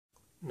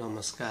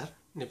नमस्कार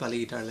नेपाली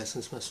गिटार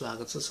लेसन्समा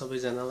स्वागत छ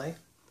सबैजनालाई।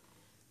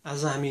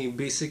 आज हामी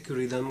बेसिक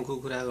रिदमको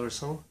कुरा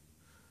गर्छौं।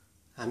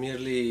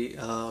 हामीहरुले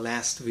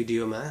लास्ट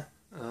भिडियोमा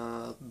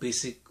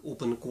बेसिक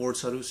ओपन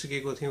कोर्ड्सहरु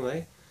सिकेको थियौं है।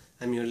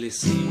 हामीहरुले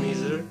C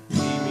major,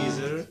 D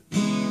major,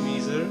 E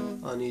major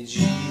अनि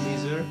जी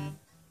मेजर,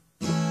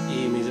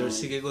 ए मेजर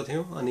सिकेको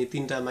थियौं अनि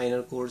तीनटा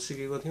माइनर कोर्ड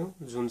सिकेको थियौं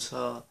जुन छ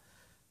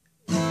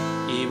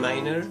ए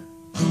माइनर,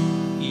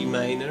 ई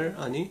माइनर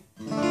अनि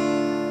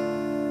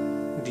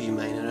डी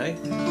माइनर है।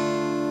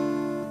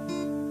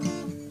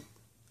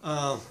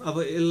 अब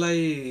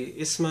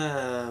यसमा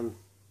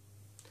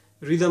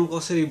रिदम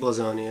कसरी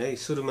बजाउने है,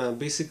 सुरुमा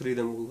बेसिक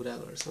रिदमको कुरा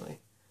गर्छौं है।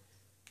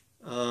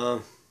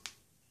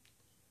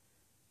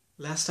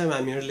 लास्ट टाइम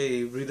हामीहरुले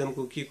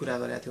रिदमको के कुरा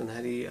गरेका थियौं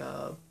भन्दाखेरि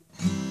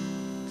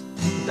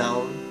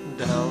डाउन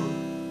डाउन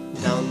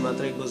डाउन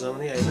मात्रै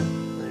बजाउने हैन,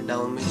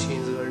 डाउनमै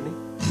चेन्ज गर्ने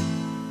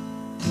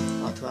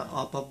अथवा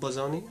अप अप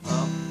बजाउने,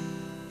 अप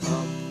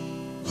अप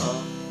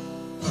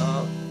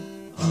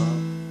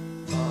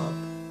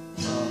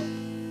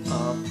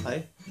है,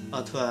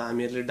 अथवा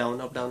हामीहरुले डाउन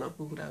अप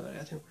को कुरा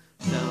गरेका थियौं।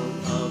 Down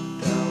up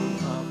down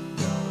up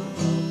down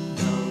up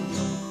down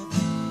up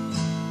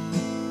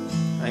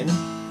हैन,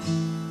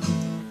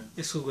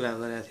 यसको कुरा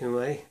गरेका थियौं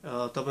है।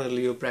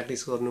 तपाईहरुले यो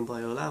प्र्याक्टिस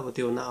गर्नुभयो होला। अब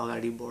त्यो भन्दा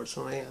अगाडि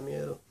बढ्छौं है।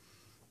 हामीहरु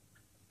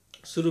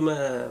सुरुमा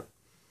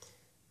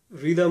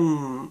रिदम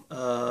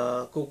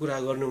को कुरा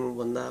गर्नु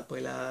भन्दा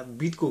पहिला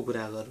बीटको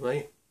कुरा गरौँ है।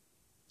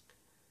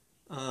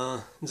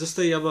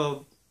 जस्तै अब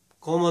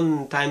कमन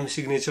टाइम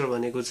सिग्नेचर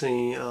भनेको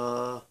चाहिँ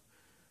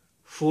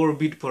 4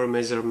 बीट पर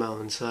मेजरमा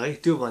हुन्छ है।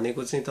 त्यो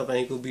भनेको चाहिँ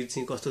तपाईको बीट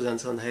चाहिँ कस्तो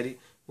जान्छ भन्दाखेरि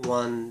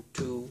 1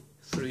 2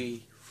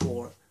 3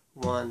 4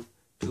 1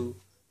 2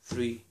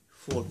 3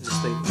 4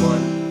 जस्तै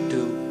 1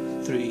 2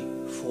 3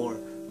 4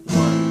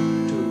 1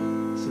 2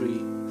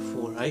 3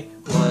 4 है।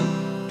 1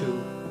 2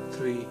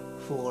 3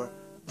 4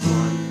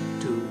 1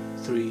 2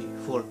 3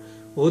 4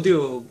 हो। त्यो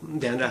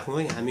ध्यान राखौं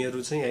है।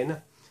 हामीहरु चाहिँ हैन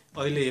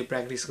अहिले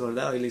प्र्याक्टिस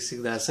गर्दा, अहिले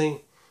सिक्दा चाहिँ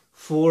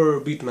 4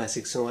 बीटमा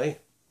सिक्छौं है।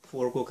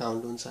 4 को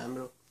काउन्ट हुन्छ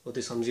हाम्रो, हो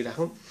त्यो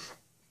सम्झिराखौं।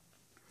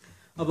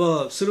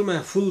 अब सुरुमा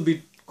फुल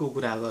बीटको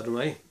कुरा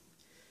गरौँ है।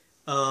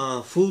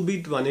 फुल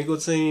बीट भनेको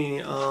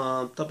चाहिँ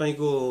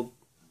तपाईको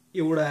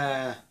एउटा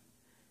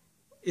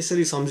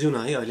यसरी सम्झिउँ न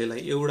है अहिलेलाई।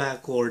 एउटा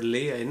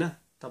कोर्डले हैन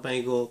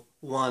तपाईको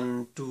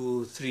 1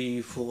 2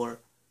 3 4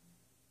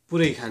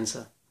 पुरै खान्छ,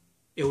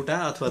 एउटा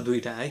अथवा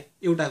दुईटा है।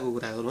 एउटाको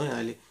कुरा गरौँ है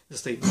अहिले।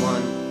 जस्तै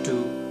 1 2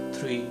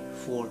 3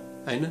 4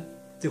 हैन,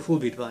 त्यो फुल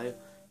बीट भयो।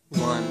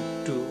 1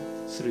 2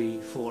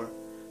 3 4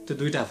 त्यो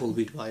दुईटा फुल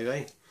बीट भयो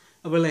है।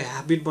 अब यसलाई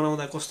हाफ बीट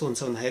बनाउँदा कस्तो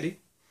हुन्छ भन्दाखेरि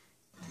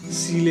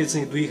सी ले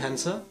चाहिँ 2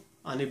 खान्छ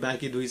अनि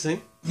बाँकी 2 चाहिँ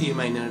ए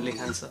माइनरले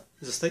खान्छ।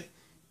 जस्तै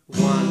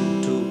 1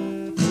 2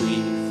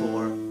 3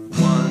 4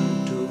 1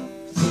 2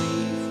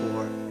 3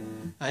 4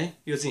 है,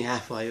 यो चाहिँ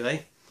हाफ भयो है।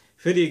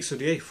 फेरि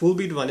एकचोटी है। फुल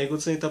बीट भनेको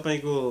चाहिँ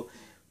तपाईको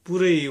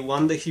पुरै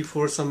 1 देखि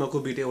 4 सम्मको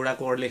बीट एउटा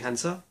कोर्डले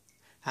खान्छ।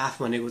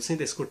 हाफ भनेको चाहिँ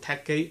त्यसको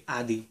ठ्याक्कै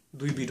आधी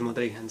 2 बीट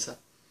मात्रै खान्छ।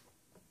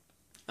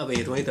 अब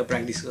हेरौँ है त,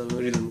 प्र्याक्टिस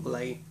गरौँ रिदमको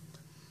लागि।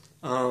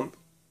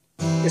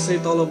 यसरी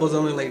तल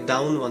बजाउनलाई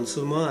डाउन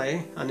भन्छु म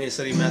है, अनि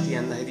यसरी माथि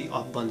हान्दाखेरि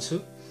अप भन्छु।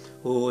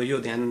 हो, यो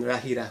ध्यान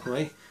राखिराखौँ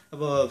है।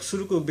 अब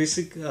सुरुको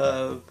बेसिक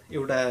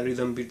एउटा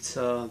रिदम बीट छ,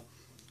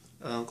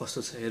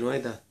 कस्तो छ हेरौँ है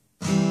त।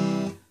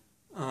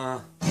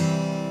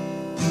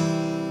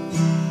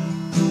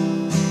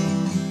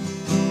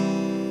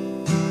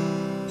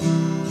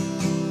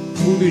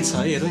 फुल बीट छ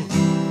है, हेरौँ है।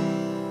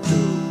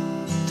 2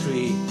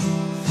 3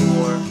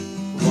 4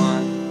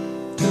 1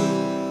 2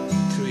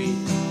 3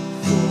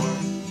 4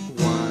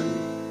 1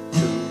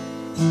 2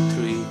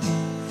 3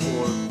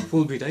 4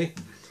 फुल बीट है।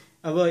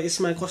 अब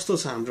यसमा कस्तो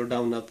छ हाम्रो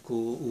डाउन अप को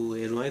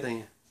हेरौँ है त।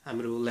 यहाँ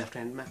हाम्रो left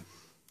ह्यान्डमा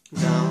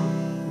down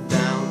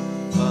down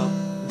up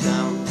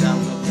down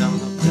down up down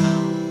up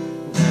down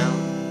down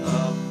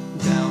up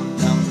down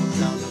down up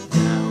down up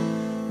down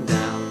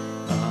down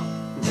up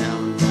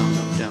down down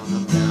up down up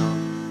down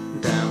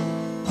down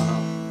up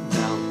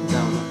down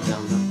down up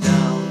down up down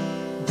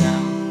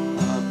down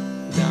up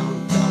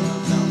down down up down up down down up down down up down up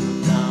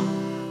down down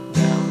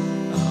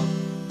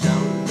up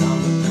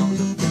down down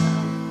up down up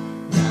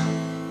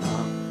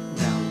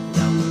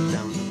down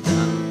down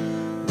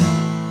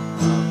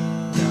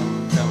up down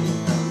down up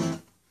down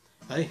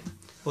है।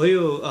 हो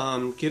यो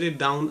के अरे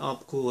down up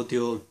को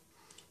त्यो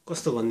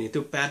कस्तो भन्ने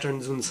त्यो प्याटर्न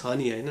जुन छ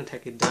नि हैन,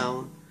 ठ्याक्कै down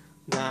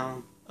down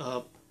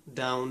up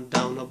down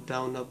down up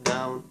down up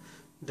down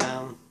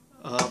down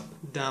up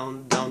down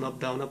down up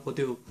down up हो।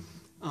 त्यो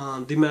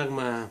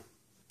दिमागमा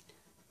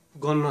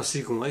गर्न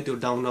सिकौँ है। त्यो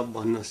डाउन अप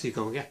भन्न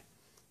सिकौँ क्या,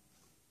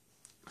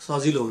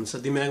 सजिलो हुन्छ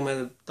दिमागमा।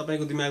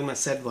 तपाईको दिमागमा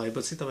सेट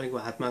भएपछि तपाईको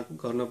हातमा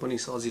गर्न पनि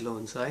सजिलो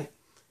हुन्छ है।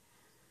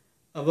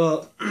 अब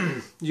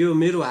यो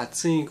मेरो हात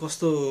चाहिँ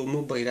कस्तो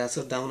मुभ भइरहेछ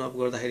डाउन अप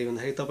गर्दाखेरि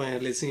भन्दाखेरि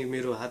तपाईहरुले चाहिँ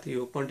मेरो हात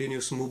यो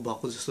कन्टिन्युअस मुभ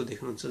भएको जस्तो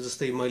देख्नुहुन्छ।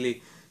 जस्तै मैले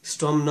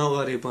स्ट्रम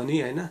नगरे पनि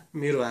हैन,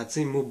 मेरो हात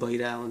चाहिँ मुभ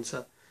भइरहेको हुन्छ,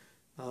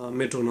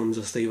 मेट्रोनोम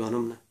जस्तै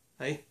भनौँ न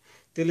है।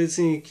 त्यसले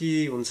चाहिँ के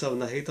हुन्छ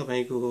भन्दाखेरि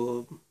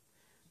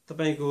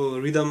तपाईको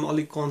रिदम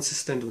अलिक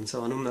कन्सिस्टेन्ट हुन्छ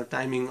भनौं न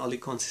टाइमिङ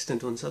अलिक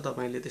कन्सिस्टेन्ट हुन्छ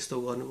तपाईले त्यस्तो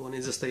गर्नुभयो भने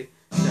जस्तै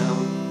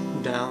down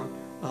down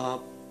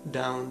up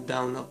down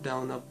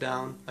down up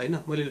down हैन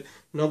मैले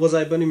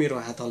नबजाए पनि मेरो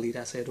हात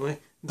हल्लिरहेछ हेरौँ है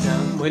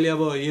डाउन मैले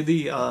अब यदि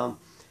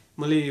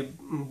मैले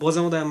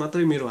बजाउँदा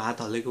मात्रै मेरो हात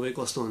हल्लेको भए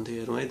कस्तो हुन्थ्यो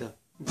हेरौँ है त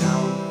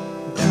down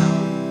down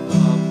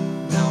up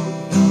down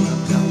down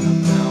up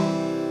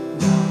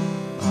down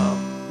up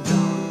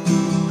down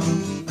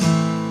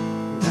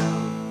down up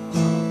down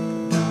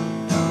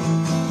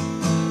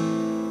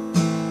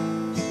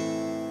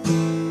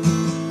down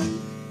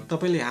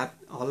तपाईले हात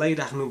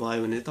हल्लाइराख्नु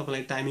भयो भने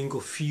तपाईलाई टाइमिङको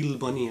फिल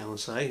पनि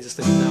आउँछ है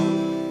जस्तै down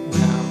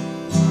down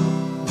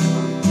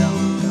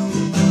down down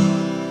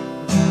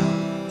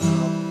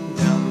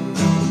down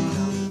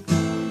down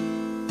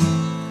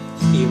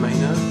ए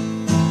माइनर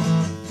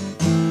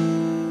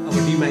अब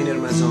डी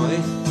माइनरमा जाउँ है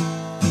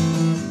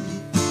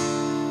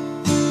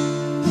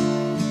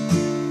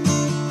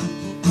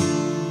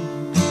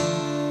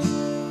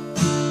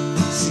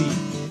सी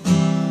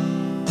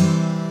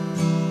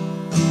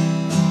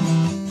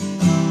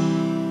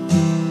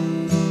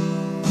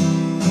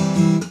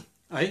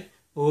है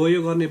हो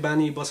यो गर्ने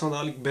बानी बसाउँदा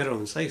अलिक बेटर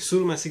हुन्छ है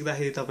सुरुमा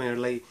सिक्दाखेरि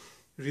तपाईहरुलाई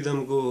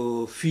रिदमको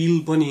फिल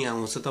पनि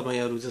आउँछ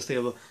तपाईहरु जस्तै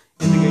अब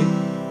यतिकै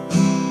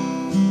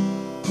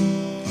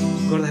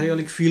गर्दाखेरि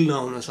अलिक फिल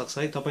नआउन सक्छ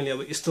है तपाईले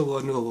अब यस्तो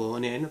गर्नु हो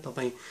भने हैन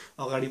तपाई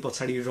अगाडि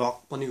पछाडी रक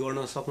पनि गर्न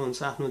सक्नुहुन्छ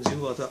आफ्नो जिउ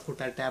अथवा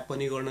खुट्टा ट्याप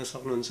पनि गर्न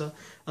सक्नुहुन्छ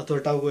अथवा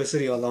टाउको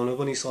यसरी हल्लाउन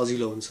पनि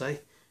सजिलो हुन्छ है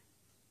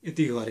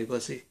यति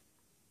गरेपछि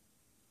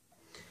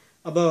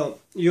अब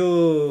यो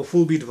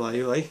फुल बीट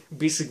भयो है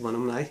बेसिक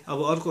भनौं न है अब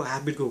अर्को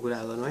हाफ बीटको कुरा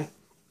गरौँ है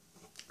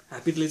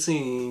हाफ बीटले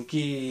चाहिँ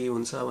के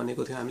हुन्छ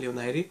भनेको थियो हामीले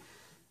भन्दाखेरि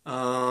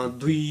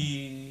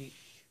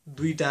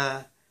दुईटा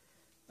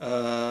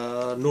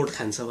नोट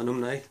खान्छ भनौं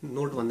न है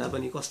नोट भन्दा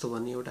पनि कस्तो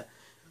भन्ने एउटा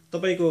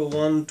तपाईको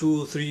 1 2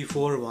 3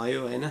 4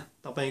 भयो हैन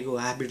तपाईको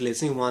हाफ बीटले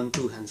चाहिँ 1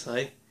 2 खान्छ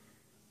है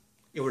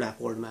एउटा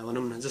कोर्डमा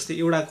भनौं न जस्तै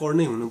एउटा कोर्ड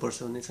नै हुनुपर्छ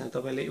भन्ने छैन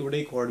तपाईले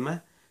एउटै कोर्डमा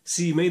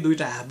सी मै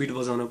दुईटा हाफ बीट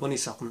बजाउन पनि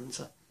सक्नुहुन्छ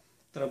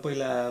तर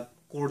पहिला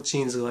कोड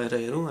चेन्ज गरेर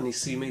हेरौं अनि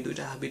सी मै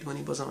दुईटा हाफ बीट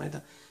पनि बजाउँ है त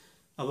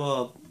अब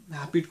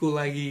हाफ बीटको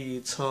लागि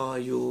छ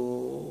यो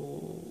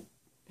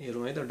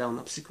हेरौँ है त down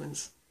up sequence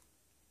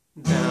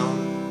down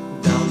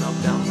down up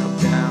down up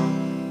down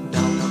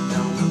down up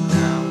down up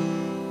down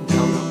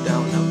down up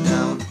down up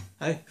down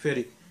है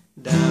फेरि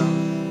down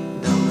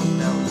down up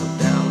down up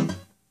down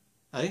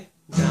है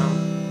down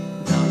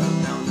down up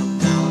down up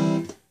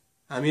down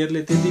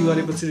हामीहरुले त्यति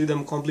गरेपछि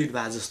rhythm complete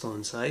भए जस्तो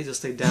हुन्छ है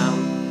जस्तै डाउन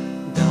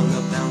down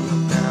up down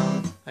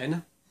हैन 1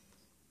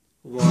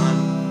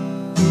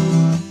 2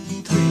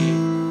 3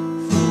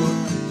 4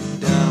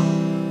 down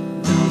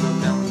down up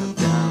down up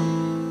down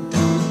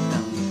down up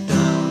down up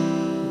down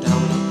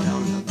down up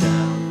down up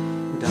down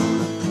down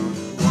up down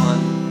 1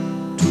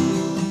 2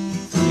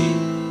 3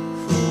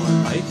 4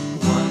 right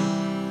 1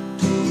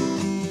 2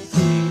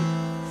 3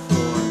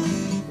 4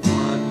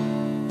 1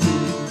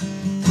 2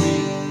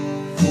 3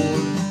 4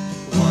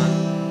 1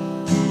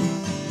 2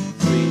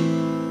 3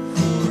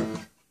 4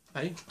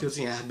 है त्यो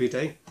चाहिँ हाफ बीट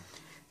है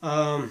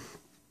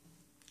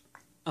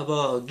अब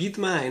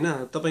गीतमा हैन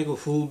तपाईको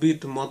फुल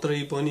बीट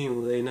मात्रै पनि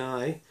हुँदैन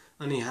है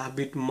अनि हाफ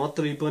बीट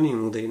मात्रै पनि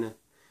हुँदैन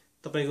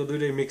तपाईको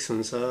दुईटै मिक्स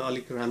हुन्छ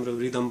अलिक राम्रो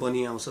रिदम पनि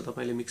आउँछ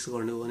तपाईले मिक्स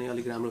गर्नु भने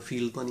अलिक राम्रो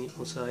फिल पनि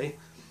आउँछ है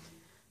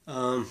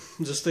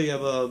जस्तै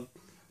अब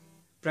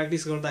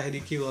प्र्याक्टिस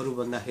गर्दाखेरि के गरौँ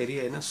भन्दाखेरि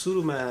हैन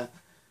सुरुमा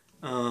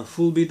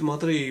फुल बीट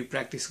मात्रै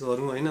प्र्याक्टिस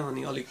गरौँ हैन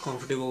अनि अलिक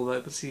कम्फर्टेबल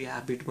भएपछि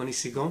हाफ बीट पनि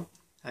सिकौं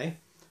है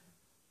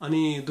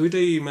अनि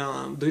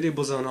दुईटै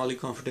बजाउन अलिक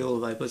कम्फर्टेबल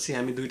भएपछि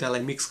हामी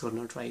दुईटालाई मिक्स गर्न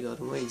ट्राई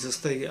गरौँ है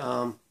जस्तै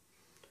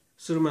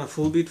सुरुमा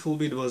फुल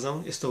बीट बजाउँ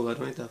यस्तो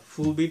गरौँ है त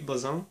फुल बीट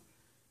बजाउँ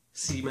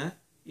सी मा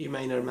ए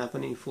माइनरमा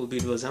पनि फुल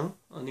बीट बजाउँ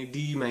अनि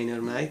डी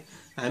माइनरमा है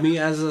हामी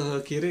आज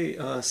के रे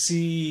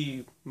सी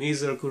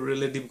मेजरको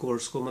रिलेटिभ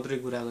कोर्ड्सको मात्रै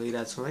कुरा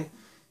गरिरा छौं है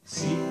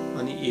सी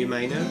अनि ए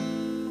माइनर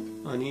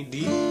अनि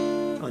डी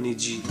अनि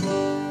जी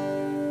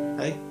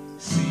है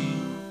सी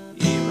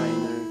ए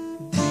माइनर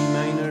डी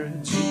माइनर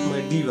जी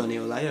मैले डी भने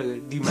होला है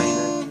डी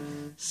माइनर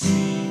सी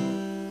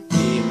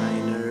ए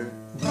माइनर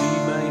डी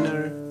माइनर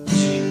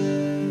जी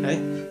है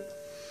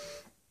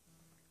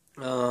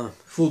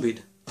फुल beat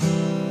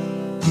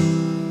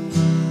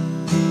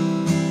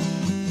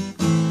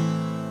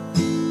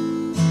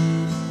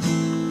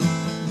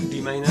D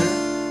minor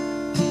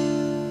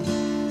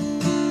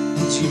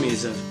G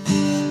major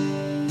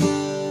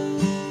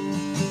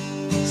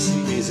C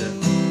major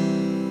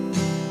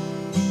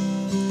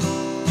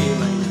A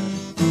minor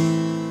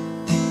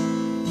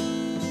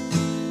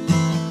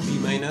be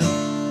minor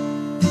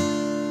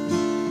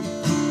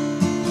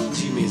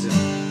G major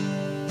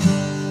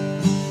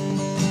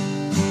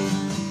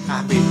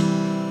half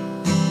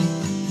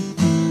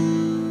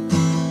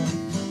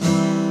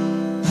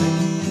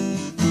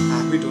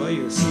beat हो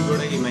यो सी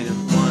बाट ए माइनर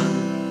 1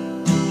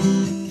 2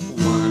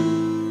 1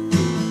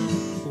 2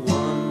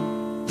 1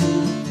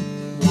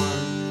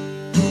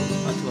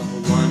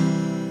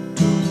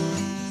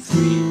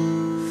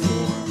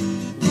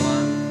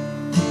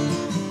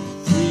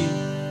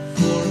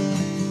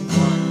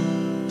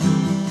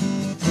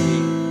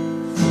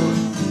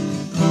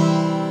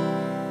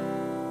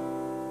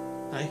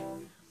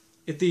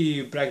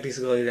 यति प्र्याक्टिस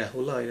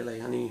गरिराखौँ ल अहिलेलाई।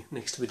 अनि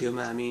नेक्स्ट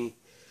भिडियोमा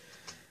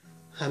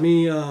हामी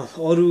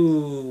अरू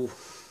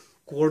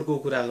कोडको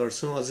कुरा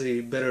गर्छौँ, अझै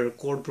बेटर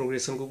कोड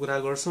प्रोग्रेसनको कुरा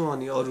गर्छौँ,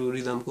 अनि अरू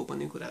रिदमको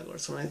पनि कुरा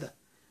गर्छौँ है त।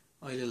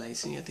 अहिलेलाई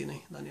चाहिँ यति नै,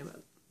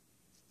 धन्यवाद।